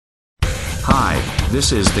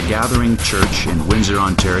This is The Gathering Church in Windsor,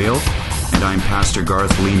 Ontario, and I'm Pastor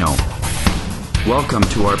Garth Leno. Welcome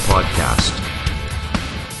to our podcast.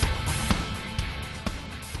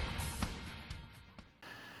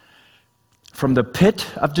 From the pit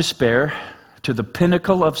of despair to the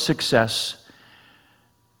pinnacle of success,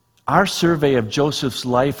 our survey of Joseph's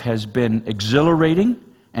life has been exhilarating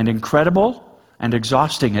and incredible and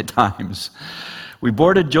exhausting at times. We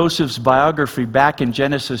boarded Joseph's biography back in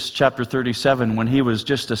Genesis chapter 37 when he was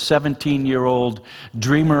just a 17-year-old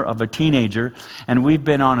dreamer of a teenager, and we've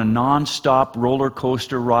been on a non-stop roller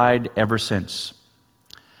coaster ride ever since.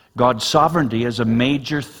 God's sovereignty is a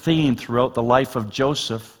major theme throughout the life of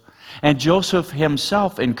Joseph, and Joseph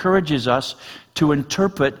himself encourages us to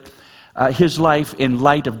interpret his life in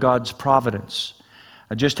light of God's providence.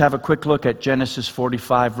 Just have a quick look at Genesis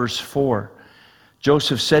 45, verse 4.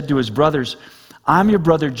 Joseph said to his brothers, "I'm your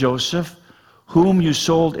brother Joseph, whom you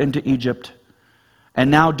sold into Egypt. And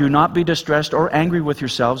now do not be distressed or angry with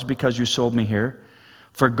yourselves because you sold me here.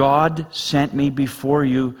 For God sent me before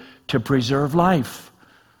you to preserve life.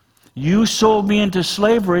 You sold me into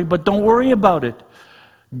slavery, but don't worry about it.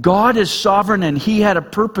 God is sovereign, and He had a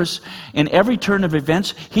purpose in every turn of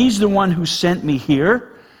events. He's the one who sent me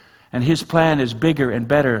here, and His plan is bigger and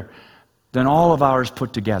better than all of ours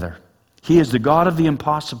put together. He is the God of the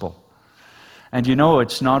impossible." And you know,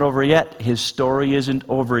 it's not over yet. His story isn't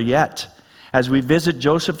over yet. As we visit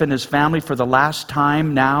Joseph and his family for the last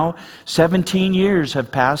time now, 17 years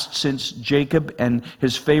have passed since Jacob and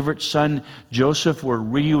his favorite son Joseph were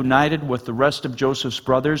reunited with the rest of Joseph's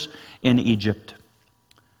brothers in Egypt.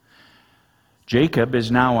 Jacob is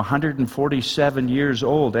now 147 years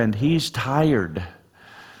old, and he's tired.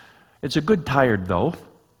 It's a good tired, though.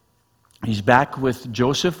 He's back with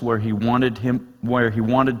Joseph where he wanted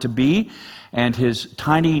to be, and his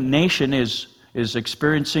tiny nation is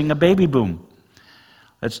experiencing a baby boom.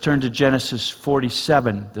 Let's turn to Genesis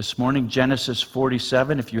 47 this morning. Genesis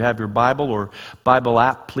 47. If you have your Bible or Bible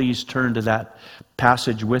app, please turn to that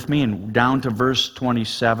passage with me and down to verse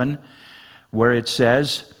 27, where it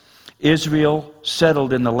says, "Israel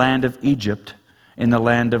settled in the land of Egypt, in the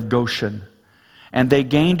land of Goshen. And they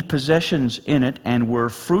gained possessions in it and were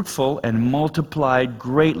fruitful and multiplied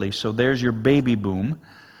greatly." So there's your baby boom.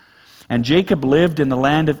 "And Jacob lived in the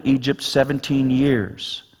land of Egypt 17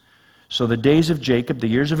 years. So the days of Jacob, the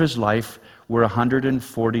years of his life, were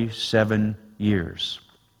 147 years.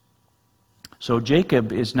 So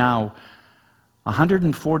Jacob is now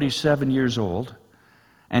 147 years old,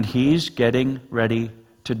 and he's getting ready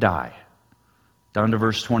to die. Down to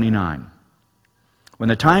verse 29. "When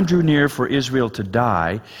the time drew near for Israel to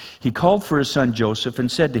die, he called for his son Joseph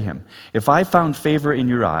and said to him, 'If I found favor in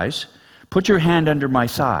your eyes, put your hand under my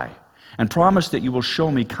thigh, and promise that you will show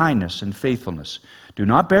me kindness and faithfulness. Do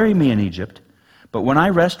not bury me in Egypt, but when I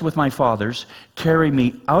rest with my fathers, carry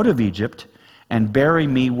me out of Egypt and bury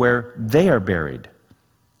me where they are buried.'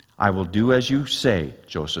 'I will do as you say,'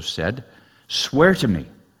 Joseph said. 'Swear to me,'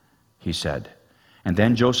 he said. And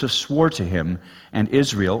then Joseph swore to him, and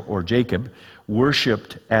Israel, or Jacob,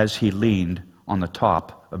 worshipped as he leaned on the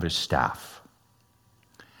top of his staff."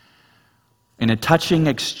 In a touching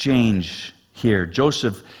exchange here,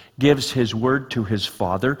 Joseph gives his word to his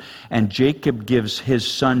father, and Jacob gives his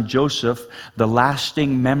son Joseph the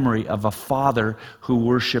lasting memory of a father who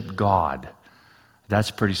worshiped God.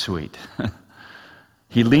 That's pretty sweet.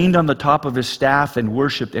 He leaned on the top of his staff and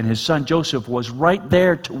worshiped, and his son Joseph was right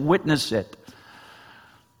there to witness it.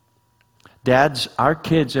 Dads, our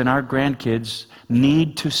kids and our grandkids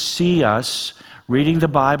need to see us reading the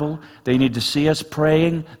Bible. They need to see us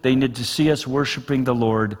praying. They need to see us worshiping the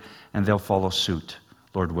Lord, and they'll follow suit,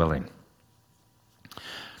 Lord willing.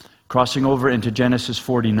 Crossing over into Genesis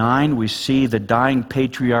 49, we see the dying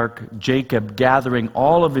patriarch Jacob gathering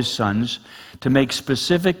all of his sons to make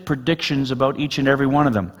specific predictions about each and every one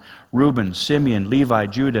of them. Reuben, Simeon, Levi,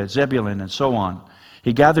 Judah, Zebulun, and so on.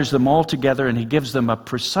 He gathers them all together and he gives them a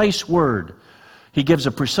precise word. He gives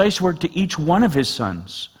a precise word to each one of his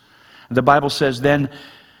sons. The Bible says then,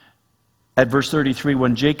 at verse 33,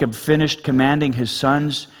 "When Jacob finished commanding his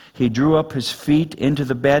sons, he drew up his feet into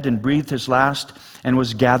the bed and breathed his last and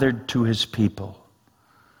was gathered to his people."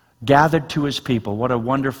 Gathered to his people. What a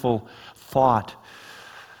wonderful thought.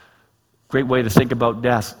 Great way to think about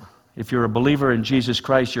death. If you're a believer in Jesus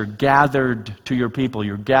Christ, you're gathered to your people.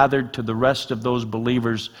 You're gathered to the rest of those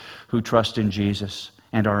believers who trust in Jesus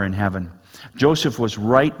and are in heaven. Joseph was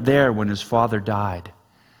right there when his father died.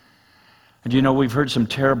 And we've heard some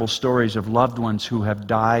terrible stories of loved ones who have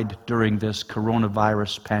died during this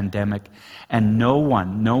coronavirus pandemic, and no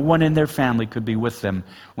one in their family could be with them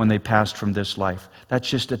when they passed from this life. That's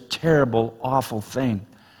just a terrible, awful thing.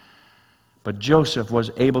 But Joseph was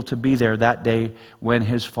able to be there that day when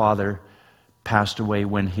his father passed away,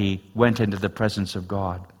 when he went into the presence of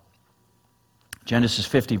God. Genesis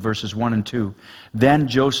 50, verses 1 and 2. Then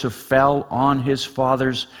Joseph fell on his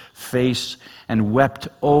father's face and wept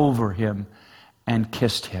over him and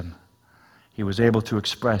kissed him. He was able to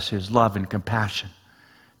express his love and compassion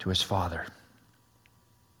to his father.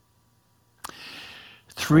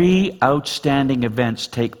 3 outstanding events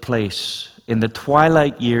take place in the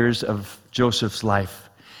twilight years of Joseph's life.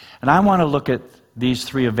 And I want to look at these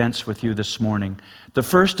 3 events with you this morning. The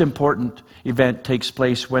first important event takes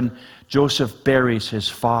place when Joseph buries his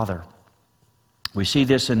father. We see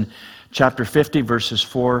this in chapter 50, verses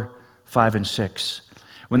 4, 5, and 6.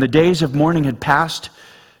 When the days of mourning had passed,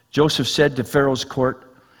 Joseph said to Pharaoh's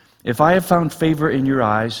court, "If I have found favor in your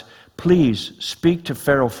eyes, please speak to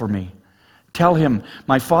Pharaoh for me. Tell him,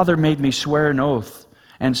 my father made me swear an oath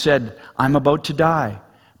and said, 'I'm about to die.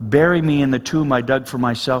 Bury me in the tomb I dug for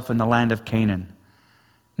myself in the land of Canaan.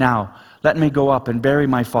 Now, let me go up and bury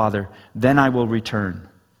my father, then I will return.'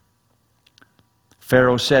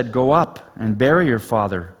 Pharaoh said, 'Go up and bury your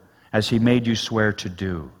father, as he made you swear to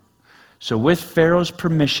do.' So with Pharaoh's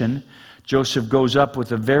permission, Joseph goes up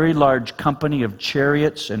with a very large company of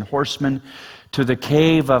chariots and horsemen to the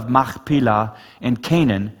cave of Machpelah in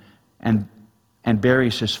Canaan and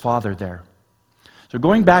buries his father there." So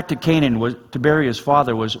going back to Canaan to bury his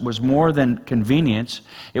father was more than convenience.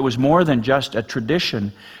 It was more than just a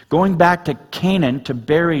tradition. Going back to Canaan to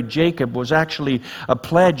bury Jacob was actually a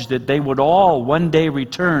pledge that they would all one day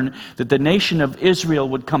return, that the nation of Israel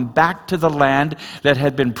would come back to the land that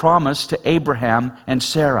had been promised to Abraham and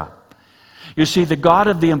Sarah. You see, the God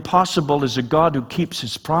of the impossible is a God who keeps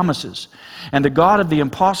his promises. And the God of the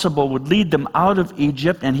impossible would lead them out of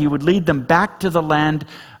Egypt, and he would lead them back to the land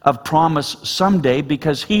of promise someday,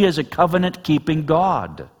 because he is a covenant-keeping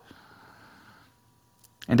God.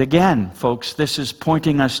 And again, folks, this is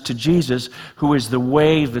pointing us to Jesus, who is the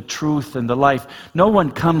way, the truth, and the life. No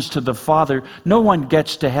one comes to the Father, no one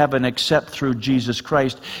gets to heaven except through Jesus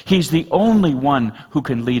Christ. He's the only one who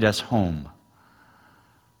can lead us home.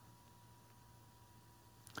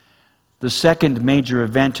 The second major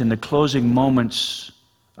event in the closing moments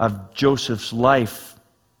of Joseph's life,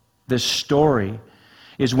 this story,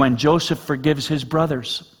 is when Joseph forgives his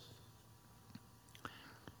brothers.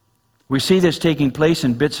 We see this taking place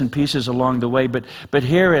in bits and pieces along the way, but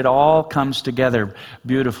here it all comes together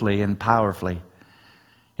beautifully and powerfully.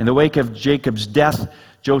 In the wake of Jacob's death,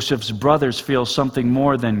 Joseph's brothers feel something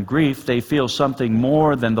more than grief. They feel something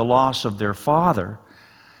more than the loss of their father.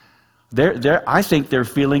 I think they're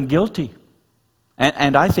feeling guilty.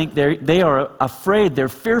 And I think they are afraid, they're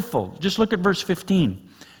fearful. Just look at verse 15.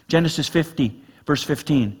 Genesis 50, verse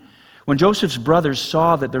 15. When Joseph's brothers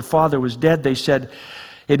saw that their father was dead, they said,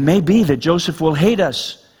 "It may be that Joseph will hate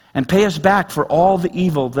us and pay us back for all the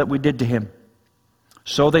evil that we did to him."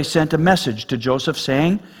 So they sent a message to Joseph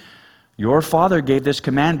saying, "Your father gave this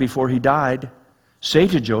command before he died. Say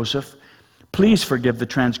to Joseph, 'Please forgive the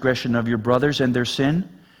transgression of your brothers and their sin,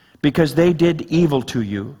 because they did evil to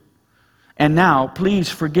you. And now, please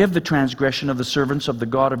forgive the transgression of the servants of the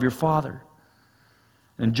God of your father.'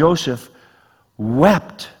 And Joseph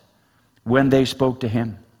wept when they spoke to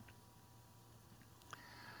him."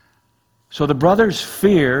 So the brothers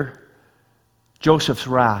fear Joseph's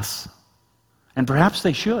wrath. And perhaps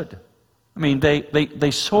they should. I mean,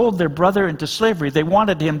 they sold their brother into slavery. They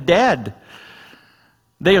wanted him dead.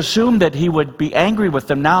 They assumed that he would be angry with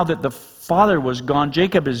them now that the father was gone.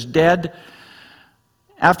 Jacob is dead.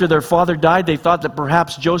 After their father died, they thought that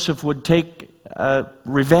perhaps Joseph would take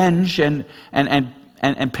revenge and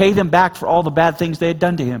pay them back for all the bad things they had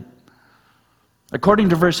done to him. According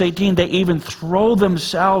to verse 18, they even throw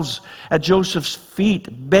themselves at Joseph's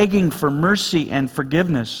feet, begging for mercy and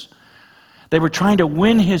forgiveness. They were trying to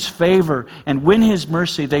win his favor and win his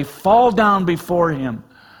mercy. They fall down before him.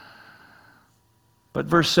 But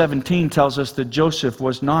verse 17 tells us that Joseph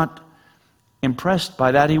was not impressed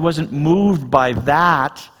by that. He wasn't moved by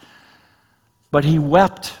that, but he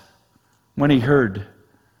wept when he heard.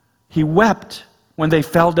 He wept when they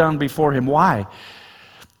fell down before him. Why?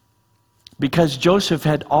 Because Joseph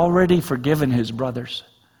had already forgiven his brothers.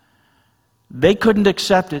 They couldn't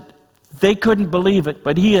accept it. They couldn't believe it,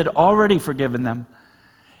 but he had already forgiven them.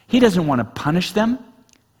 He doesn't want to punish them.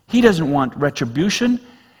 He doesn't want retribution.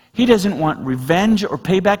 He doesn't want revenge or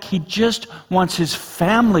payback. He just wants his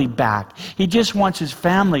family back. He just wants his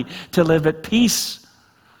family to live at peace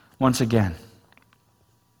once again.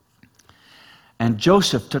 And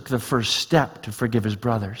Joseph took the first step to forgive his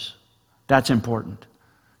brothers. That's important.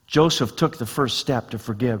 Joseph took the first step to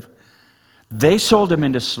forgive. They sold him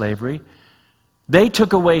into slavery. They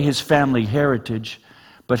took away his family heritage,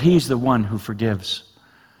 but he's the one who forgives.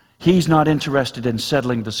 He's not interested in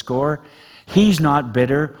settling the score. He's not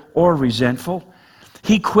bitter or resentful.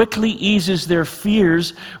 He quickly eases their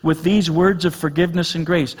fears with these words of forgiveness and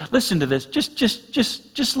grace. Listen to this.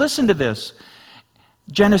 Just listen to this.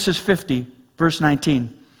 Genesis 50, verse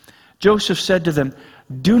 19. Joseph said to them,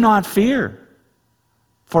 "Do not fear,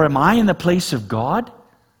 for am I in the place of God?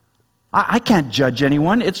 I can't judge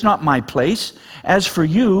anyone. It's not my place. As for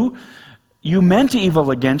you, you meant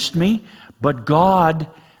evil against me, but God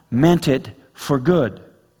meant it for good.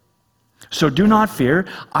 So do not fear.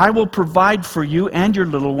 I will provide for you and your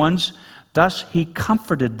little ones." Thus he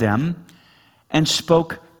comforted them and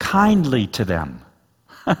spoke kindly to them.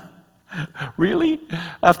 Really?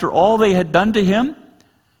 After all they had done to him,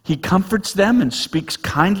 he comforts them and speaks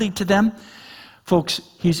kindly to them? Folks,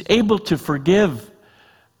 he's able to forgive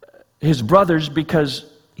his brothers because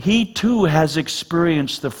he too has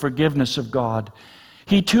experienced the forgiveness of God.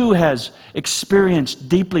 He too has experienced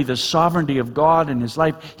deeply the sovereignty of God in his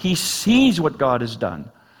life. He sees what God has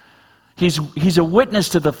done. He's a witness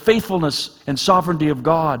to the faithfulness and sovereignty of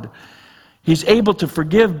God. He's able to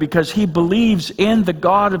forgive because he believes in the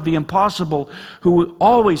God of the impossible, who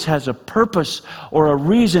always has a purpose or a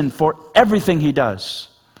reason for everything he does.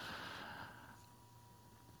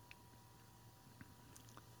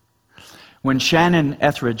 When Shannon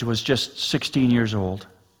Etheridge was just 16 years old,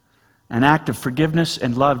 an act of forgiveness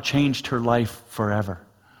and love changed her life forever.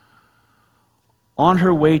 On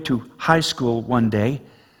her way to high school one day,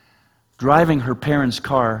 driving her parents'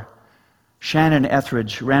 car, Shannon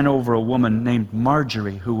Etheridge ran over a woman named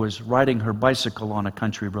Marjorie who was riding her bicycle on a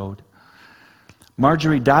country road.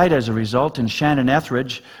 Marjorie died as a result, and Shannon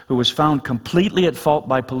Etheridge, who was found completely at fault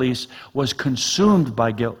by police, was consumed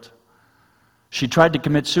by guilt. She tried to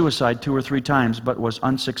commit suicide 2 or 3 times, but was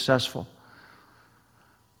unsuccessful.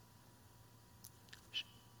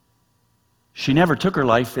 She never took her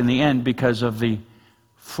life in the end because of the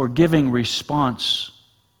forgiving response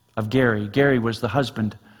of Gary. Gary was the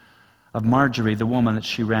husband of Marjorie, the woman that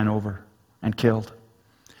she ran over and killed.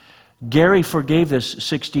 Gary forgave this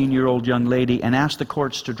 16-year-old young lady and asked the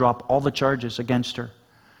courts to drop all the charges against her.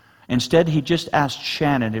 Instead, he just asked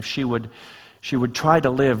Shannon if she would try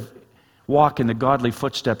to walk in the godly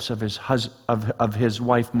footsteps of his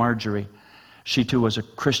wife Marjorie. She too was a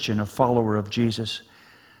Christian, a follower of Jesus.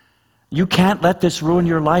 "You can't let this ruin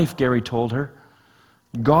your life," Gary told her.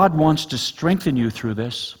 "God wants to strengthen you through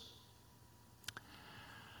this."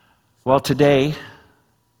 Well, today,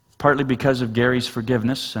 partly because of Gary's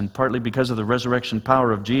forgiveness and partly because of the resurrection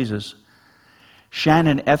power of Jesus,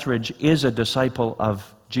 Shannon Etheridge is a disciple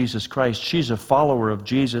of Jesus Christ. She's a follower of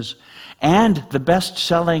Jesus and the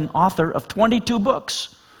best-selling author of 22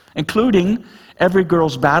 books, including Every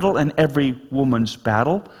Girl's Battle and Every Woman's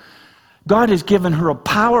Battle. God has given her a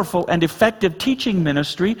powerful and effective teaching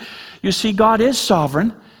ministry. You see, God is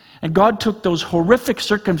sovereign, and God took those horrific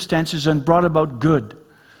circumstances and brought about good.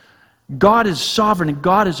 God is sovereign, and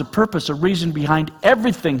God has a purpose, a reason behind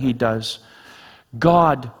everything he does.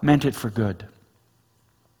 God meant it for good.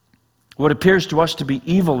 What appears to us to be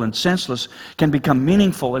evil and senseless can become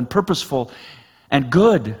meaningful and purposeful and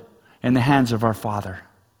good in the hands of our Father.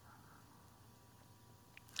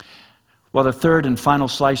 Well, the third and final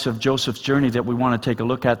slice of Joseph's journey that we want to take a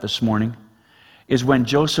look at this morning is when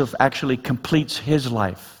Joseph actually completes his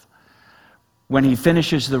life, when he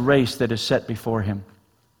finishes the race that is set before him.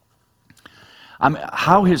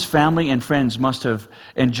 How his family and friends must have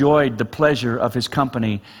enjoyed the pleasure of his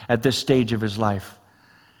company at this stage of his life.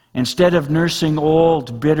 Instead of nursing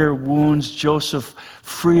old, bitter wounds, Joseph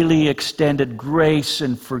freely extended grace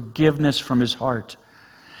and forgiveness from his heart.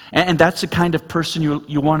 And that's the kind of person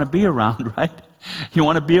you want to be around, right? You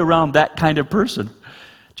want to be around that kind of person.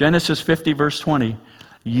 Genesis 50, verse 20.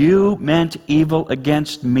 "You meant evil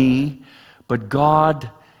against me, but God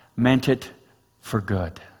meant it for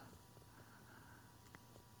good."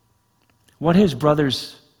 What his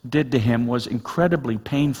brothers did to him was incredibly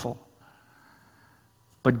painful.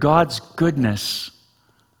 But God's goodness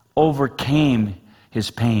overcame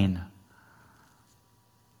his pain.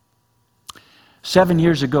 7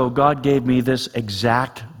 years ago, God gave me this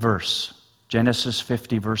exact verse. Genesis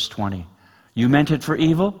 50, verse 20. "You meant it for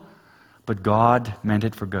evil, but God meant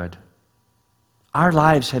it for good." Our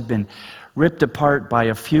lives had been ripped apart by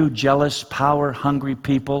a few jealous, power-hungry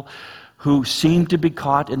people who seemed to be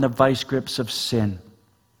caught in the vice grips of sin.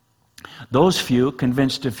 Those few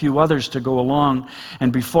convinced a few others to go along,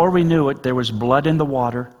 and before we knew it, there was blood in the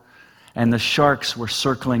water, and the sharks were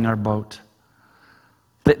circling our boat.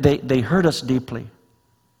 They hurt us deeply.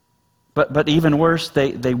 But even worse,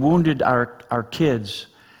 they wounded our kids.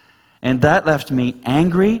 And that left me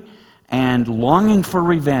angry and longing for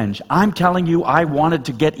revenge. I'm telling you, I wanted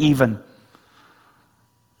to get even.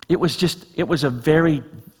 It was a very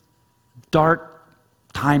dark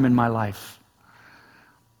time in my life.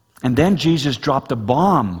 And then Jesus dropped a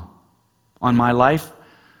bomb on my life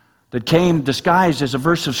that came disguised as a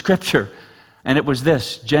verse of Scripture. And it was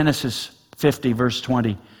this, Genesis 50, verse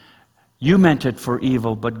 20. You meant it for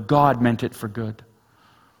evil, but God meant it for good.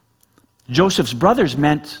 Joseph's brothers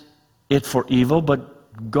meant it for evil,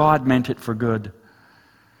 but God meant it for good.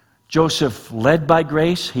 Joseph led by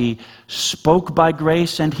grace, he spoke by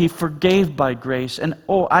grace, and he forgave by grace. And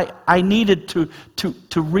I needed to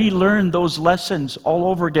relearn those lessons all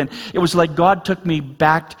over again. It was like God took me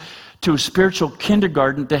back to spiritual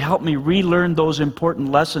kindergarten to help me relearn those important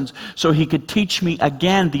lessons so he could teach me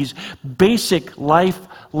again these basic life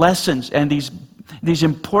lessons and these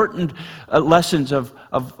important lessons of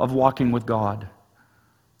walking with God.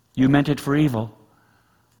 You meant it for evil,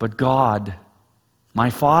 but God, my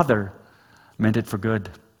Father, meant it for good.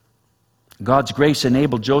 God's grace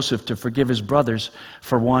enabled Joseph to forgive his brothers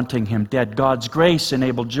for wanting him dead. God's grace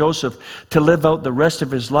enabled Joseph to live out the rest of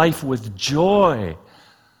his life with joy.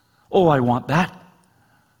 Oh, I want that.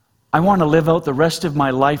 I want to live out the rest of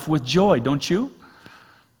my life with joy, don't you?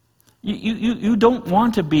 You don't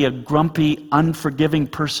want to be a grumpy, unforgiving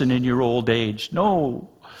person in your old age. No.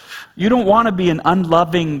 You don't want to be an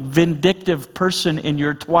unloving, vindictive person in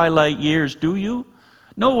your twilight years, do you?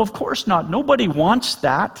 No, of course not. Nobody wants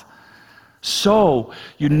that. So,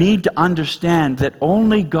 you need to understand that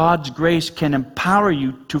only God's grace can empower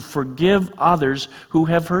you to forgive others who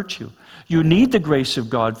have hurt you. You need the grace of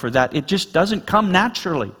God for that. It just doesn't come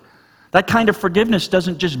naturally. That kind of forgiveness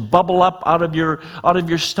doesn't just bubble up out of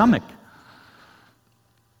your stomach.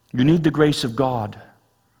 You need the grace of God.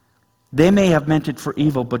 They may have meant it for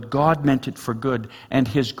evil, but God meant it for good, and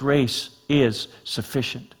His grace is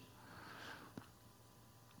sufficient.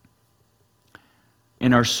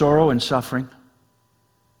 In our sorrow and suffering,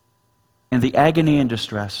 in the agony and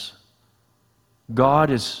distress, God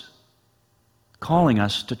is calling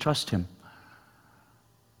us to trust Him.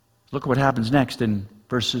 Look what happens next in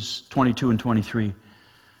verses 22 and 23.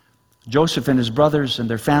 Joseph and his brothers and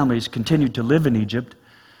their families continued to live in Egypt.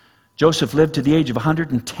 Joseph lived to the age of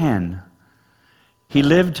 110. He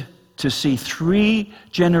lived to see 3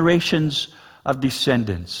 generations of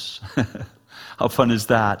descendants. How fun is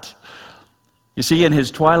that? You see, in his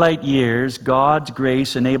twilight years, God's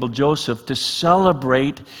grace enabled Joseph to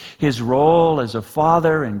celebrate his role as a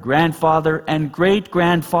father and grandfather and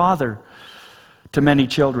great-grandfather to many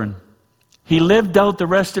children. He lived out the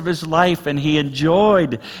rest of his life, and he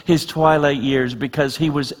enjoyed his twilight years because he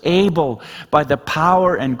was able, by the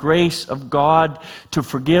power and grace of God, to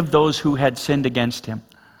forgive those who had sinned against him.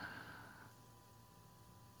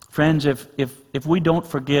 Friends, if we don't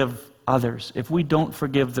forgive others, if we don't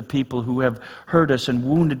forgive the people who have hurt us and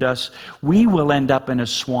wounded us, we will end up in a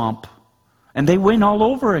swamp. And they win all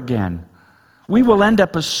over again. We will end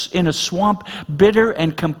up in a swamp, bitter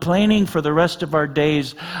and complaining for the rest of our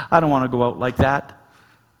days. I don't want to go out like that.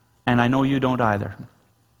 And I know you don't either.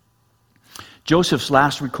 Joseph's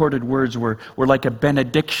last recorded words were like a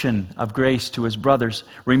benediction of grace to his brothers,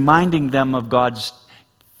 reminding them of God's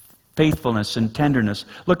faithfulness and tenderness.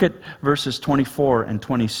 Look at verses 24 and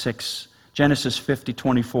 26. Genesis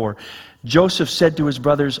 50:24. Joseph said to his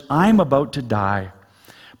brothers, I'm about to die,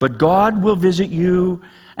 but God will visit you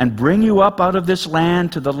and bring you up out of this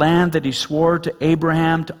land to the land that He swore to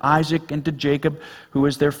Abraham, to Isaac, and to Jacob, who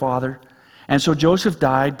is their father. And so Joseph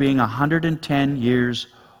died, being 110 years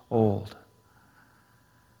old.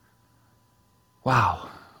 Wow.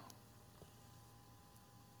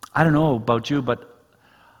 I don't know about you, but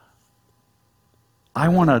I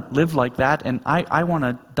want to live like that, and I want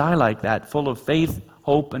to die like that, full of faith,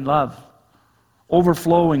 hope, and love,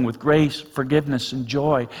 overflowing with grace, forgiveness, and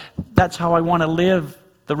joy. That's how I want to live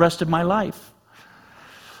the rest of my life.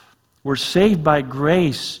 We're saved by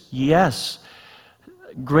grace, yes.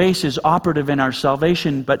 Grace is operative in our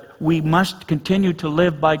salvation, but we must continue to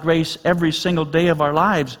live by grace every single day of our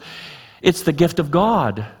lives. It's the gift of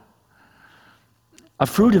God. A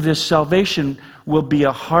fruit of this salvation will be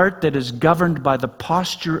a heart that is governed by the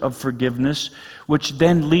posture of forgiveness, which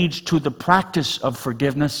then leads to the practice of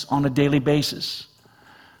forgiveness on a daily basis.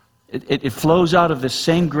 It flows out of the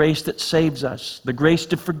same grace that saves us, the grace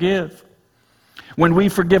to forgive. When we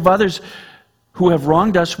forgive others who have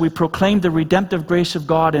wronged us, we proclaim the redemptive grace of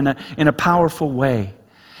God in a powerful way.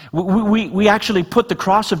 We actually put the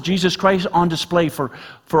cross of Jesus Christ on display for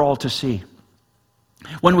all to see.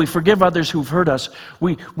 When we forgive others who've hurt us,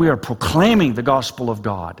 we are proclaiming the gospel of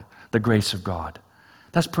God, the grace of God.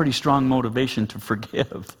 That's pretty strong motivation to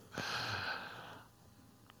forgive.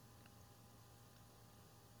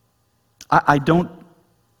 I don't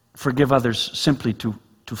forgive others simply to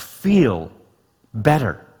feel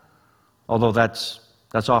better, although that's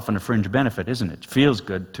often a fringe benefit, isn't it? It feels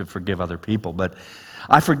good to forgive other people, but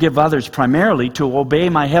I forgive others primarily to obey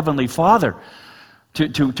my Heavenly Father,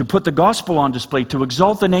 to put the gospel on display, to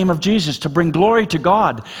exalt the name of Jesus, to bring glory to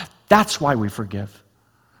God. That's why we forgive.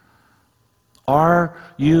 Are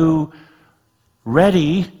you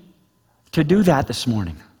ready to do that this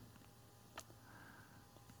morning?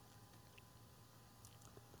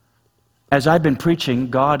 As I've been preaching,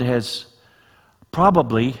 God has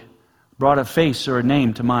probably brought a face or a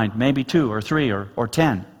name to mind, maybe 2 or 3 or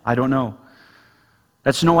 10, I don't know.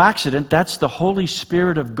 That's no accident. That's the Holy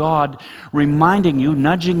Spirit of God reminding you,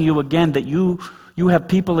 nudging you again that you have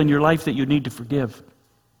people in your life that you need to forgive.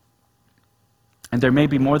 And there may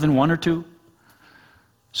be more than 1 or 2.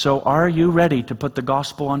 So are you ready to put the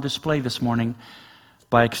gospel on display this morning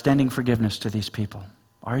by extending forgiveness to these people?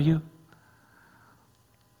 Are you?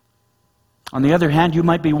 On the other hand, you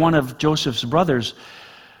might be one of Joseph's brothers,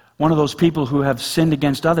 one of those people who have sinned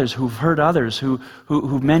against others, who've hurt others, who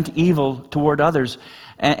meant evil toward others,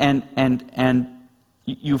 and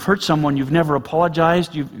you've hurt someone, you've never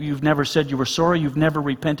apologized, you've never said you were sorry, you've never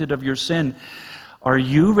repented of your sin. Are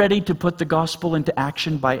you ready to put the gospel into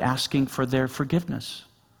action by asking for their forgiveness?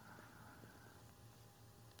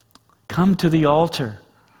 Come to the altar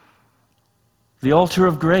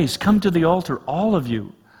of grace. Come to the altar, all of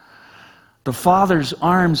you. The Father's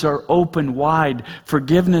arms are open wide.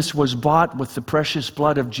 Forgiveness was bought with the precious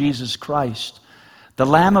blood of Jesus Christ, the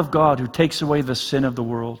Lamb of God who takes away the sin of the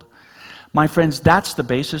world. My friends, that's the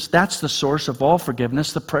basis, that's the source of all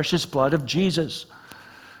forgiveness, the precious blood of Jesus.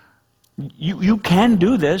 You can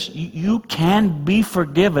do this. You can be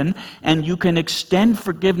forgiven, and you can extend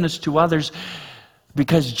forgiveness to others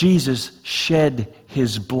because Jesus shed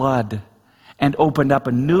His blood and opened up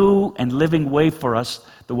a new and living way for us,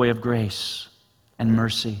 the way of grace and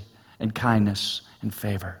mercy and kindness and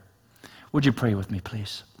favor. Would you pray with me,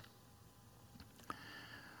 please?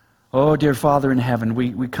 Oh, dear Father in heaven,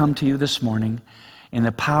 we come to you this morning in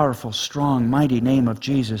the powerful, strong, mighty name of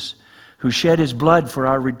Jesus, who shed His blood for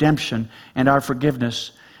our redemption and our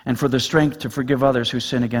forgiveness and for the strength to forgive others who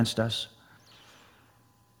sin against us.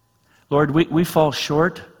 Lord, we fall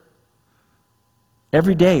short.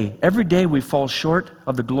 Every day we fall short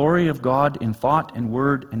of the glory of God in thought and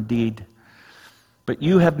word and deed. But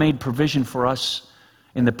you have made provision for us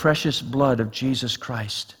in the precious blood of Jesus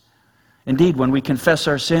Christ. Indeed, when we confess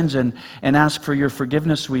our sins and ask for your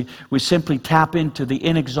forgiveness, we simply tap into the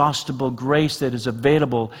inexhaustible grace that is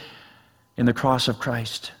available in the cross of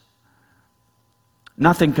Christ.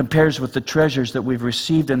 Nothing compares with the treasures that we've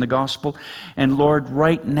received in the gospel. And Lord,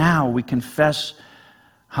 right now we confess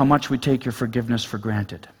how much we take your forgiveness for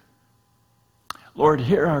granted. Lord,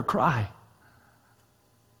 hear our cry.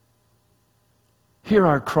 Hear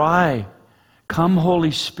our cry. Come,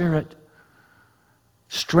 Holy Spirit.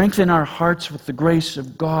 Strengthen our hearts with the grace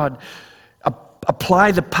of God.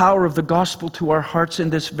 Apply the power of the gospel to our hearts in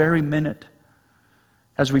this very minute.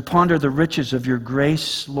 As we ponder the riches of your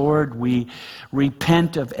grace, Lord, we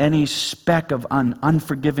repent of any speck of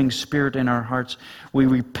unforgiving spirit in our hearts. We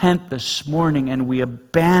repent this morning and we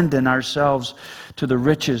abandon ourselves to the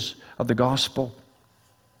riches of the gospel.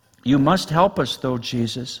 You must help us, though,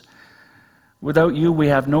 Jesus. Without you, we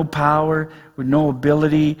have no power, no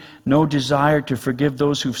ability, no desire to forgive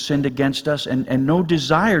those who've sinned against us, and no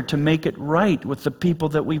desire to make it right with the people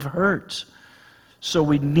that we've hurt. So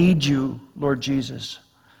we need you, Lord Jesus.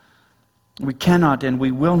 We cannot and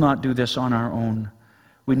we will not do this on our own.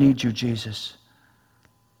 We need you, Jesus.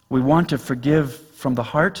 We want to forgive from the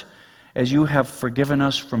heart as you have forgiven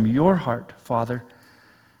us from your heart, Father.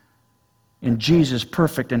 In Jesus'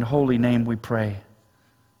 perfect and holy name we pray.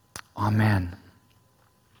 Amen.